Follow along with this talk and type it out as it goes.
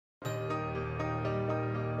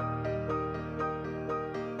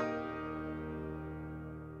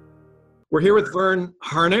We're here with Vern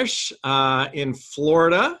Harnish in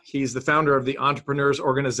Florida. He's the founder of the Entrepreneurs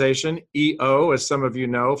Organization, EO, as some of you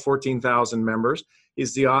know, 14,000 members.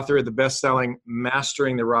 He's the author of the best-selling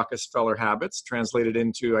Mastering the Rockefeller Habits, translated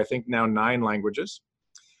into, I think, now 9 languages.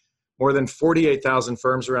 More than 48,000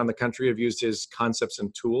 firms around the country have used his concepts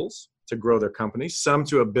and tools to grow their companies, some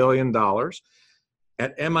to $1 billion.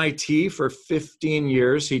 At MIT for 15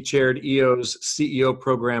 years, he chaired EO's CEO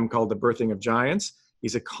program called The Birthing of Giants.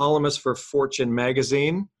 He's a columnist for Fortune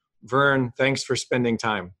magazine. Vern, thanks for spending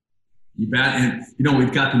time. You bet. And,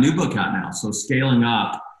 we've got the new book out now. So Scaling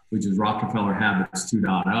Up, which is Rockefeller Habits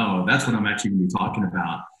 2.0, that's what I'm actually going to be talking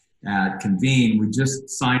about at Convene. We just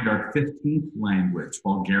signed our 15th language,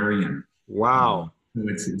 Bulgarian. Wow. So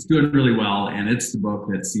it's doing really well, and it's the book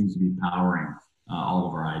that seems to be powering all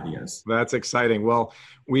of our ideas. That's exciting. Well,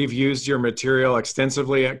 we've used your material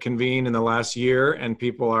extensively at Convene in the last year, and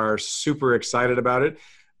people are super excited about it.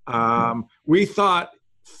 We thought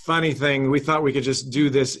we could just do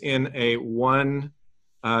this in a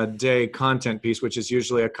one-day content piece, which is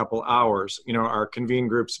usually a couple hours. Our Convene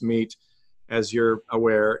groups meet, as you're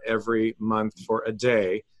aware, every month for a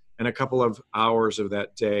day, and a couple of hours of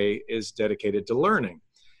that day is dedicated to learning.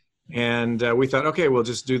 And we thought, okay, we'll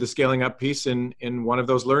just do the Scaling Up piece in one of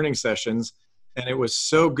those learning sessions. And it was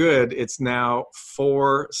so good. It's now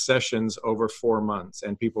 4 sessions over 4 months,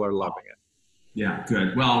 and people are loving it. Yeah,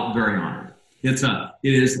 good. Well, very honored. It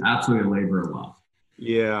is absolutely a labor of love.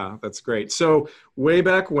 Yeah, that's great. So way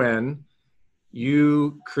back when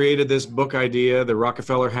you created this book idea, The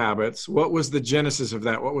Rockefeller Habits, what was the genesis of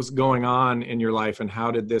that? What was going on in your life, and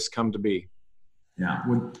how did this come to be? Yeah.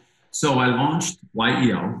 So I launched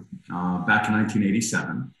YEO back in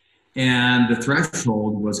 1987, and the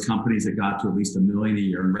threshold was companies that got to at least $1 million a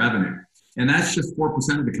year in revenue. And that's just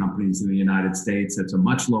 4% of the companies in the United States. That's a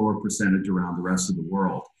much lower percentage around the rest of the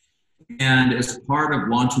world. And as part of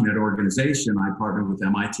launching that organization, I partnered with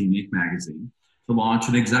MIT and Inc. magazine to launch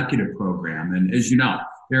an executive program. And as you know,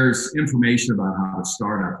 there's information about how to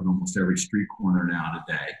start up in almost every street corner now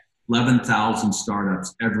today. 11,000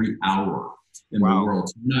 startups every hour in the world.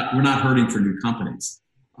 So we're not hurting for new companies.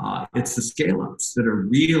 It's the scale-ups that are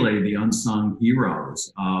really the unsung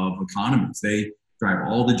heroes of economies. They drive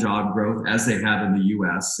all the job growth, as they have in the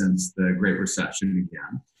U.S. since the Great Recession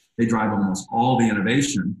began. They drive almost all the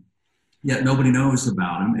innovation, yet nobody knows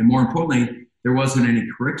about them. And more importantly, there wasn't any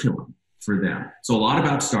curriculum for them. So a lot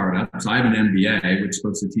about startups. I have an MBA, which is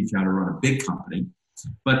supposed to teach how to run a big company,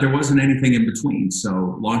 but there wasn't anything in between.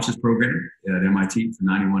 So launched this program at MIT for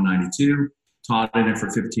 91, 92. Taught in it for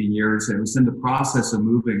 15 years. It was in the process of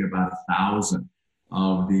moving about 1,000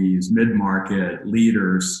 of these mid-market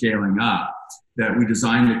leaders scaling up that we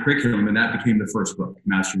designed the curriculum, and that became the first book,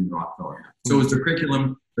 Mastering the Rockefeller Habits. So it was the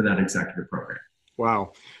curriculum for that executive program.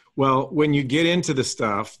 Wow. Well, when you get into the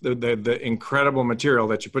stuff, the incredible material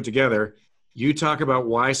that you put together, you talk about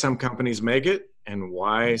why some companies make it and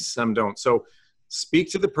why some don't. So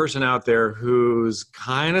speak to the person out there who's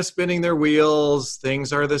kind of spinning their wheels.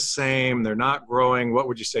 Things are the same. They're not growing. What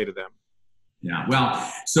would you say to them? Yeah,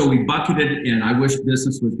 well, so we bucketed in, I wish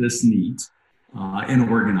business was this neat and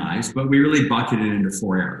organized, but we really bucketed it into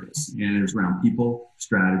 4 areas. And it was around people,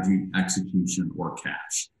 strategy, execution, or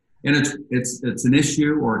cash. And it's an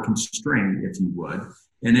issue or a constraint, if you would,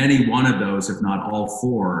 in any one of those, if not all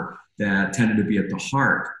 4, that tended to be at the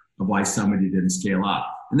heart of why somebody didn't scale up.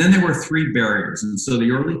 And then there were 3 barriers. And so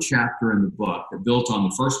the early chapter in the book that built on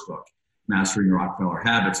the first book, Mastering the Rockefeller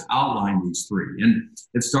Habits, outlined these 3. And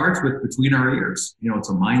it starts with between our ears. It's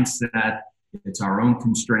a mindset. It's our own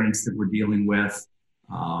constraints that we're dealing with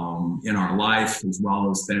in our life, as well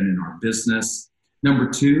as then in our business. Number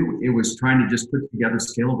 2, it was trying to just put together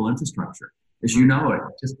scalable infrastructure. As you know,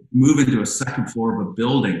 just move into a second floor of a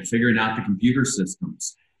building, figuring out the computer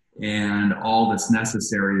systems and all that's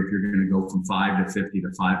necessary if you're going to go from 5 to 50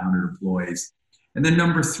 to 500 employees. And then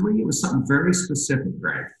number 3, it was something very specific,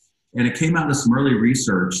 Greg. And it came out of some early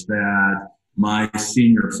research that my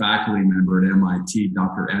senior faculty member at MIT,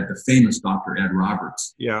 the famous Dr. Ed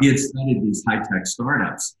Roberts, he had studied these high-tech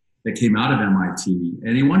startups that came out of MIT,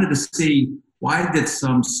 and he wanted to see why did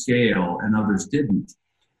some scale and others didn't.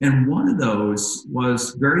 And one of those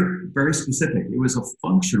was very, very specific. It was a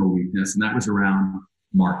functional weakness, and that was around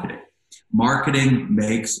marketing. Marketing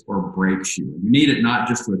makes or breaks you. You need it not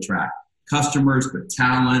just to attract customers, but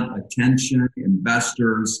talent, attention,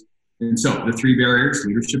 investors. And so the 3 barriers: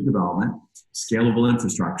 leadership development, scalable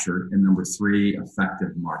infrastructure, and number 3, effective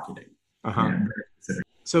marketing.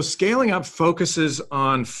 So scaling up focuses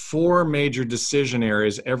on 4 major decision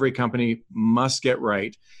areas every company must get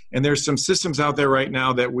right. And there's some systems out there right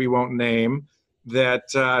now that we won't name that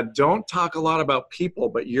don't talk a lot about people,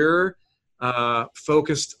 but you're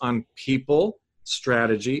focused on people,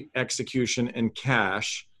 strategy, execution, and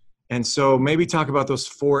cash. And so maybe talk about those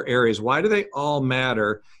 4 areas. Why do they all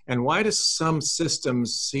matter? And why do some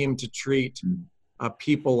systems seem to treat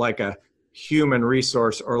people like a human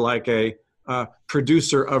resource or like a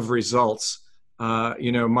producer of results?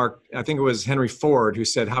 Mark, I think it was Henry Ford who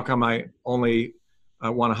said, how come I only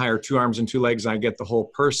want to hire 2 arms and 2 legs and I get the whole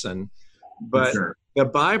person? But Sure. The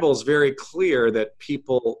Bible's very clear that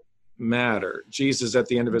people matter. Jesus, at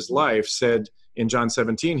the end of his life, said in John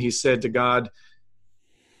 17, he said to God,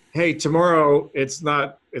 hey, tomorrow it's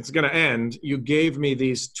going to end. You gave me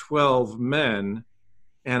these 12 men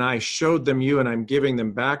and I showed them you and I'm giving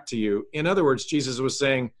them back to you. In other words, Jesus was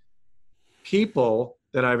saying, people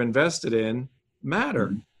that I've invested in matter.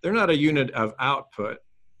 Mm-hmm. They're not a unit of output,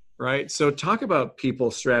 right? So talk about people,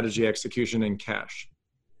 strategy, execution, and cash.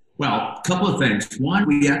 Well, a couple of things. One,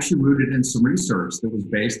 we actually rooted in some research that was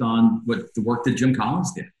based on the work that Jim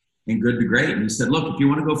Collins did in Good to Great. And he said, look, if you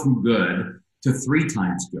want to go from good to 3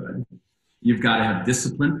 times good, you've got to have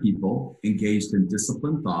disciplined people engaged in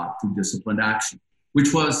disciplined thought through disciplined action,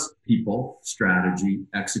 which was people, strategy,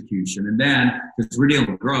 execution. And then, because we're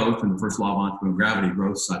dealing with growth and the first law of entrepreneurial gravity,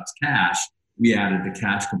 growth sucks cash, we added the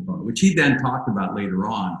cash component, which he then talked about later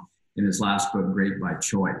on in his last book, Great by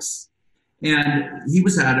Choice. And he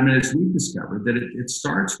was adamant, as we've discovered, that it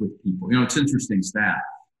starts with people. It's an interesting stat.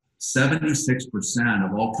 76%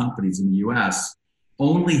 of all companies in the U.S.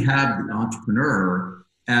 only have the entrepreneur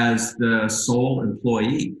as the sole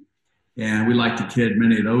employee. And we like to kid,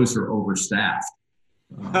 many of those are overstaffed.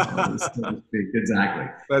 Exactly.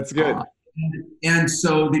 That's good. And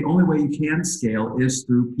so the only way you can scale is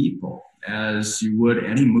through people, as you would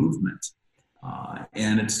any movement.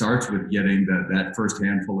 And it starts with getting that first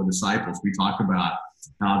handful of disciples. We talk about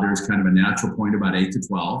how there's kind of a natural point about 8 to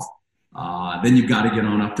 12. Then you've got to get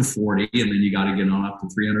on up to 40, and then you got to get on up to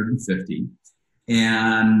 350.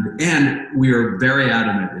 And we are very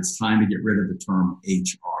adamant it's time to get rid of the term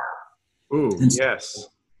HR. Ooh, and so yes.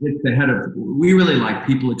 It's the head of, we really like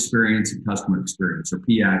people experience and customer experience, or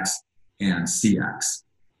PX and CX.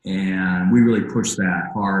 And we really push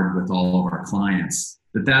that hard with all of our clients.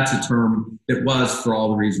 That's a term that was, for all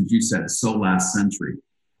the reasons you said, so last century,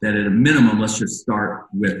 that at a minimum, let's just start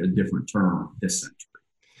with a different term this century.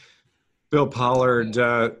 Bill Pollard,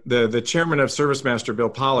 the chairman of ServiceMaster, Bill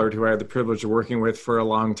Pollard, who I had the privilege of working with for a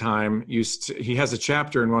long time, he has a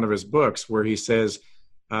chapter in one of his books where he says,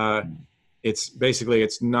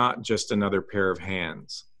 it's not just another pair of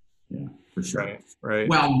hands. Yeah, for sure. Right.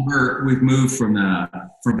 Well, we've moved from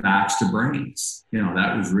backs to brains.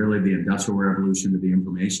 That was really the industrial revolution to the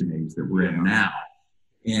information age that we're in now,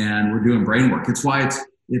 and we're doing brain work. It's why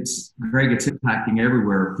it's Greg. It's impacting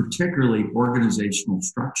everywhere, particularly organizational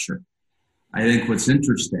structure. I think what's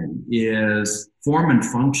interesting is form and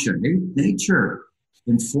function. Nature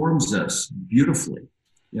informs us beautifully.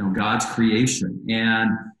 God's creation.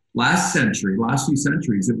 And last few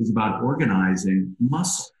centuries, it was about organizing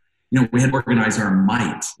muscle. We had to organize our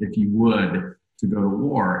might, if you would, to go to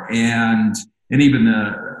war. And even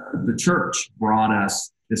the church brought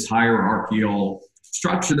us this hierarchical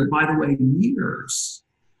structure that, by the way, mirrors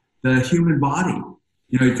the human body.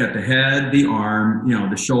 You've got the head, the arm,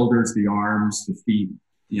 the shoulders, the arms, the feet,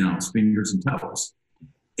 fingers and toes.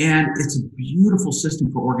 And it's a beautiful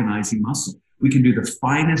system for organizing muscle. We can do the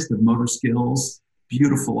finest of motor skills,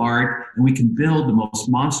 beautiful art, and we can build the most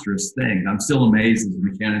monstrous thing. I'm still amazed as a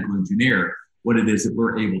mechanical engineer what it is that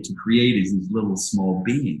we're able to create as these little small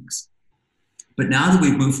beings. But now that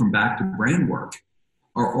we've moved from back to brain work,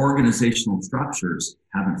 our organizational structures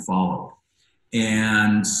haven't followed.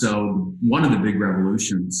 And so one of the big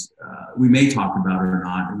revolutions, we may talk about it or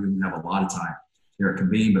not, we don't have a lot of time here at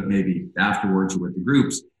Convene, but maybe afterwards or with the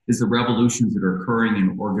groups, is the revolutions that are occurring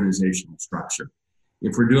in organizational structure.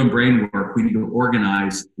 If we're doing brain work, we need to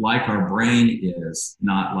organize like our brain is,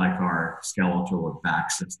 not like our skeletal or back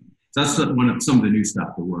system. So that's some of the new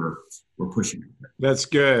stuff that we're pushing. That's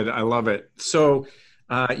good. I love it. So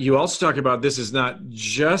you also talk about this is not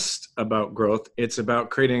just about growth. It's about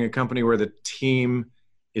creating a company where the team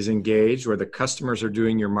is engaged, where the customers are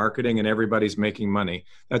doing your marketing and everybody's making money.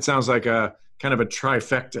 That sounds like a kind of a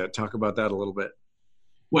trifecta. Talk about that a little bit.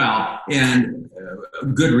 Well, and a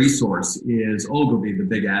good resource is Ogilvy, the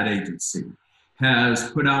big ad agency, has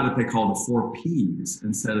put out what they call the 4 Ps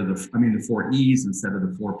instead of the 4 Es instead of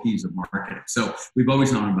the 4 Ps of marketing. So we've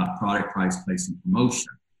always known about product, price, place, and promotion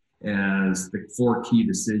as the 4 key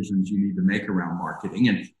decisions you need to make around marketing.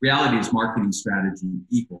 And reality is marketing strategy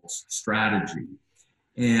equals strategy.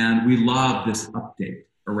 And we love this update.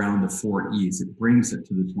 around the 4 E's. It brings it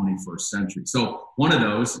to the 21st century. So one of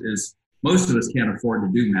those is most of us can't afford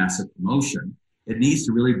to do massive promotion. It needs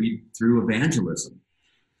to really be through evangelism.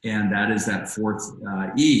 And that is that fourth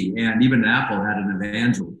E. And even Apple had an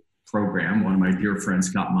evangel program. One of my dear friends,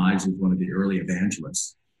 Scott Mize, was one of the early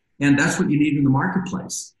evangelists. And that's what you need in the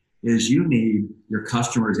marketplace, is you need your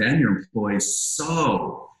customers and your employees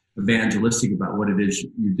so evangelistic about what it is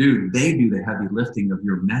you do. They do the heavy lifting of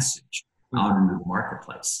your message out into the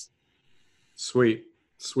marketplace. Sweet.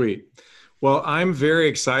 Well, I'm very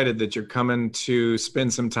excited that you're coming to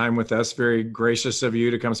spend some time with us. Very gracious of you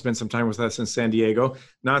to come spend some time with us in San Diego.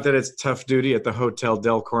 Not that it's tough duty at the Hotel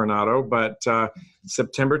Del Coronado, but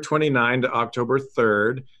September 29 to October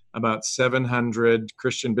 3rd, about 700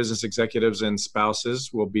 Christian business executives and spouses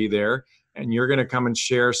will be there. And you're going to come and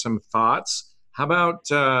share some thoughts. How about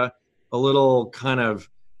a little kind of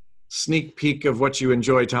sneak peek of what you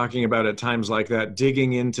enjoy talking about at times like that,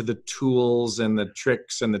 digging into the tools and the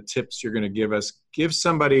tricks and the tips you're going to give us? Give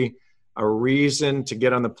somebody a reason to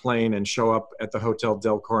get on the plane and show up at the Hotel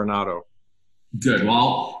Del Coronado. Good.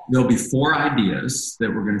 Well, there'll be 4 ideas that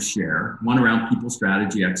we're going to share. One around people,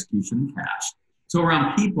 strategy, execution, and cash. So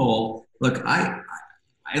around people, look, I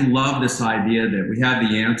love this idea that we have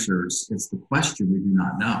the answers. It's the question we do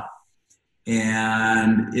not know.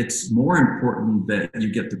 And it's more important that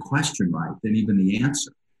you get the question right than even the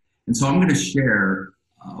answer. And so I'm going to share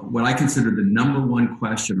what I consider the number one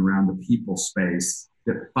question around the people space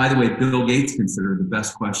that, by the way, Bill Gates considered the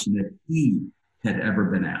best question that he had ever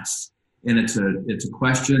been asked. And it's a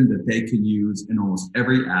question that they can use in almost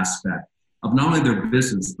every aspect of not only their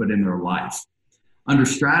business, but in their life. Under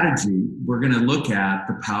strategy, we're going to look at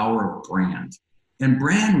the power of brand. And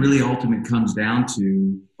brand really ultimately comes down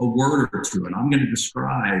to a word or two. And I'm going to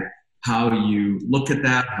describe how you look at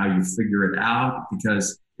that, how you figure it out,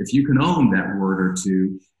 because if you can own that word or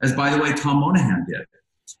two, as by the way, Tom Monahan did,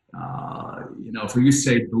 if you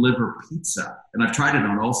say deliver pizza, and I've tried it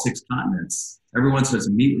on all 6 continents, everyone says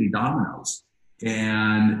immediately Domino's.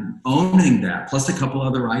 And owning that, plus a couple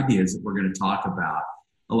other ideas that we're going to talk about,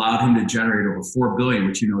 allowed him to generate over $4 billion,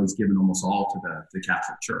 which he's given almost all to the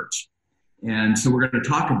Catholic Church. And so we're going to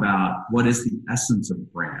talk about what is the essence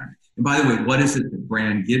of brand. And by the way, what is it that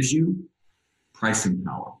brand gives you? Pricing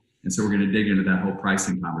power. And so we're going to dig into that whole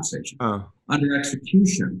pricing conversation. Under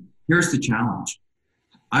execution, here's the challenge.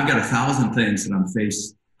 I've got 1,000 things that I'm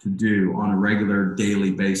faced to do on a regular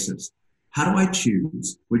daily basis. How do I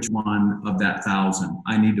choose which one of that 1,000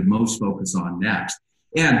 I need to most focus on next?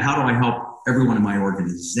 And how do I help everyone in my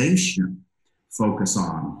organization focus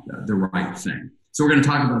on the right thing? So we're going to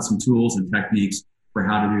talk about some tools and techniques for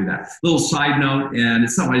how to do that. Little side note, and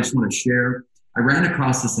it's something I just want to share. I ran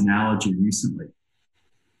across this analogy recently.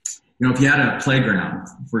 If you had a playground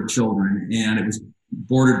for children and it was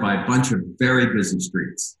bordered by a bunch of very busy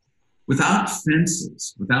streets, without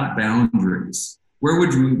fences, without boundaries, where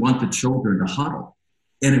would you want the children to huddle?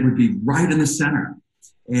 And it would be right in the center.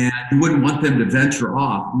 And you wouldn't want them to venture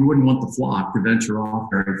off. You wouldn't want the flock to venture off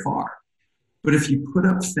very far. But if you put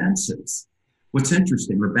up fences, what's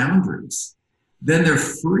interesting, or boundaries, then they're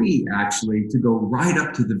free actually to go right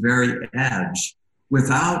up to the very edge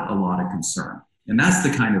without a lot of concern. And that's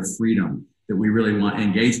the kind of freedom that we really want,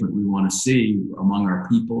 engagement we want to see among our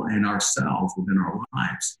people and ourselves within our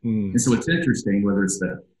lives. And so it's interesting, whether it's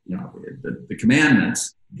the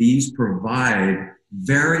commandments, these provide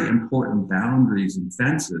very important boundaries and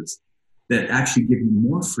fences that actually give you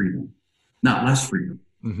more freedom, not less freedom.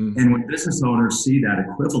 Mm-hmm. And when business owners see that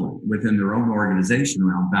equivalent within their own organization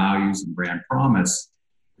around values and brand promise,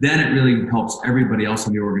 then it really helps everybody else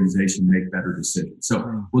in the organization make better decisions.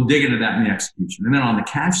 So we'll dig into that in the execution. And then on the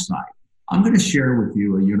cash side, I'm going to share with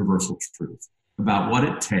you a universal truth about what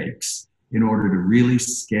it takes in order to really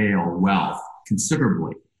scale wealth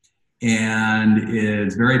considerably. And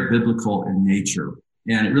is very biblical in nature.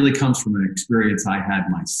 And it really comes from an experience I had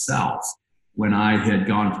myself when I had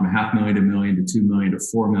gone from $500,000 to $1 million to $2 million to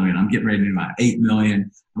 $4 million. I'm getting ready to do about $8 million.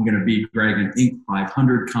 I'm going to be Greg, an Inc.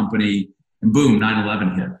 500 company. And boom,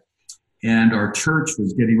 9/11 hit. And our church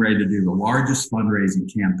was getting ready to do the largest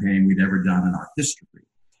fundraising campaign we'd ever done in our history.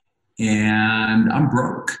 And I'm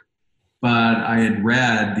broke. But I had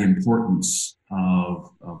read the importance of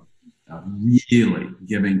really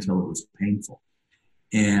giving till it was painful.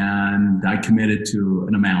 And I committed to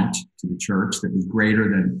an amount to the church that was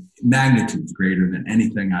magnitudes greater than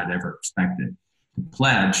anything I'd ever expected to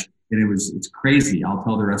pledge. And it's crazy. I'll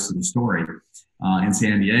tell the rest of the story in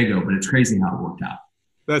San Diego, but it's crazy how it worked out.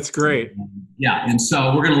 That's great. Yeah. And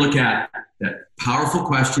so we're going to look at that powerful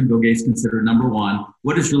question Bill Gates considered number one.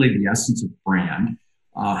 What is really the essence of brand?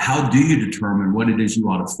 how do you determine what it is you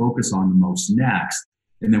ought to focus on the most next?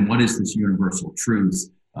 And then what is this universal truth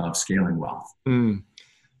of scaling wealth?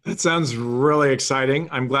 That sounds really exciting.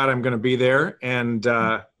 I'm glad I'm going to be there. And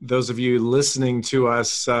those of you listening to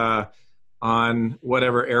us on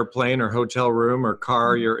whatever airplane or hotel room or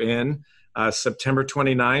car you're in, September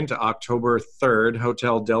 29 to October 3rd,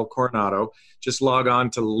 Hotel Del Coronado. Just log on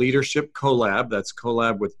to Leadership Collab, that's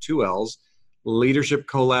collab with 2 L's,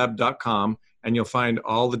 leadershipcollab.com, and you'll find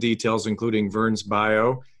all the details, including Vern's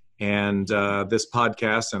bio and this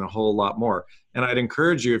podcast and a whole lot more. And I'd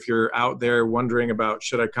encourage you, if you're out there wondering about,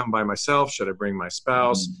 should I come by myself? Should I bring my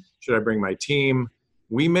spouse? Should I bring my team?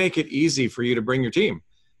 We make it easy for you to bring your team.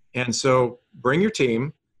 And so bring your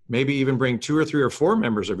team, maybe even bring 2 or 3 or 4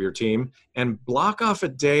 members of your team, and block off a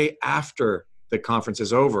day after the conference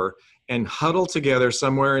is over and huddle together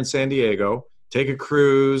somewhere in San Diego, take a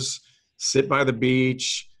cruise, sit by the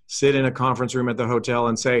beach, sit in a conference room at the hotel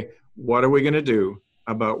and say, what are we going to do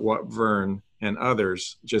about what Vern and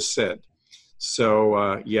others just said?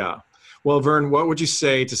 So, yeah. Well, Vern, what would you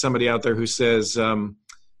say to somebody out there who says,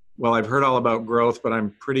 well, I've heard all about growth, but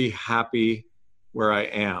I'm pretty happy where I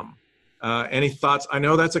am? Any thoughts? I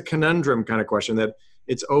know that's a conundrum kind of question, that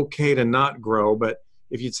it's okay to not grow, but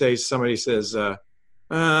if you'd say somebody says,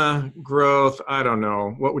 growth, I don't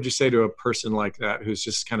know, what would you say to a person like that who's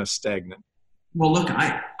just kind of stagnant? Well, look,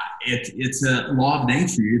 it's a law of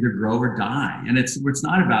nature. You either grow or die. And it's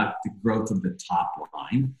not about the growth of the top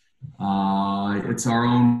line. It's our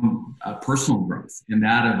own personal growth and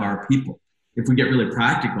that of our people. If we get really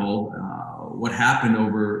practical, what happened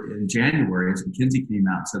over in January is McKinsey came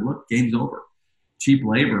out and said, look, game's over. Cheap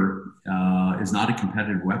labor is not a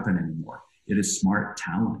competitive weapon anymore. It is smart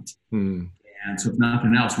talent. And so if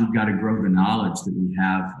nothing else, we've got to grow the knowledge that we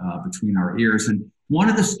have between our ears. And one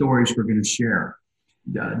of the stories we're going to share,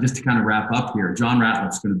 just to kind of wrap up here, John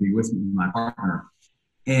Ratliff's going to be with me, my partner.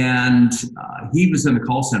 And he was in the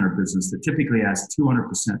call center business that typically has 200%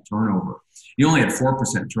 turnover. He only had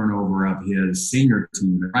 4% turnover of his senior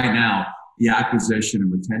team. And right now, the acquisition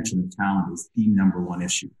and retention of talent is the number one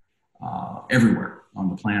issue everywhere on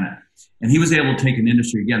the planet. And he was able to take an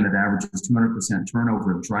industry, again, that averages 200%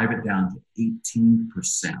 turnover and drive it down to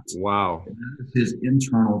 18%. Wow. And that was his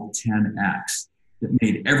internal 10X that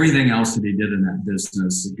made everything else that he did in that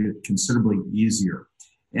business considerably easier.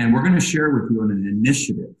 And we're going to share with you an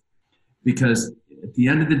initiative, because at the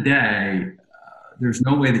end of the day, there's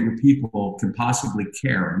no way that your people can possibly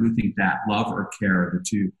care. And we think that love or care are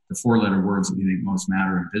the 4-letter words that we think most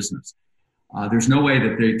matter in business. There's no way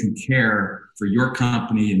that they can care for your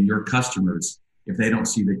company and your customers if they don't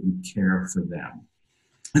see that you care for them.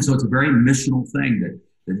 And so it's a very missional thing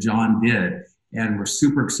that John did. And we're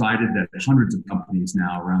super excited that hundreds of companies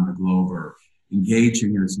now around the globe are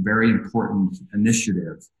engaging in this very important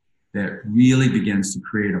initiative that really begins to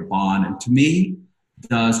create a bond. And to me,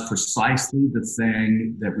 does precisely the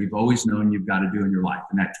thing that we've always known you've got to do in your life.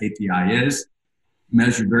 And that KPI is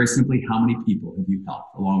measured very simply, how many people have you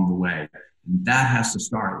helped along the way? And that has to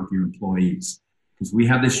start with your employees, because we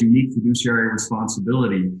have this unique fiduciary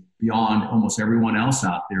responsibility beyond almost everyone else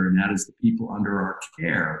out there, and that is the people under our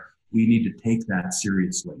care. We need to take that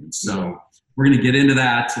seriously. And so we're going to get into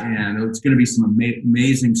that, and it's going to be some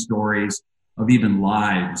amazing stories of even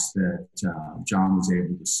lives that John was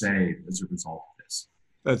able to save as a result of this.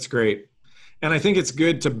 That's great. And I think it's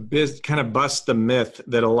good to kind of bust the myth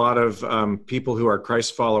that a lot of people who are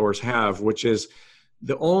Christ followers have, which is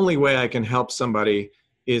the only way I can help somebody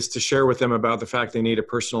is to share with them about the fact they need a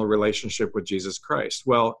personal relationship with Jesus Christ.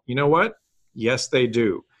 Well, you know what? Yes, they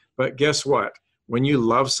do. But guess what? When you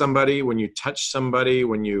love somebody, when you touch somebody,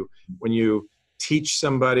 when you teach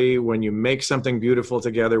somebody, when you make something beautiful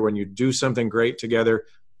together, when you do something great together,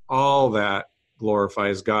 all that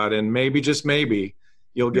glorifies God. And maybe, just maybe,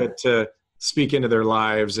 you'll get to speak into their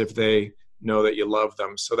lives if they know that you love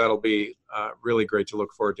them. So that'll be really great to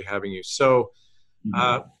look forward to having you. So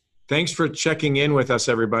thanks for checking in with us,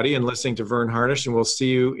 everybody, and listening to Vern Harnish. And we'll see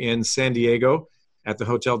you in San Diego at the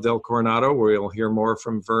Hotel Del Coronado, where you'll hear more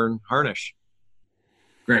from Vern Harnish.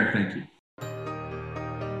 Great, thank you.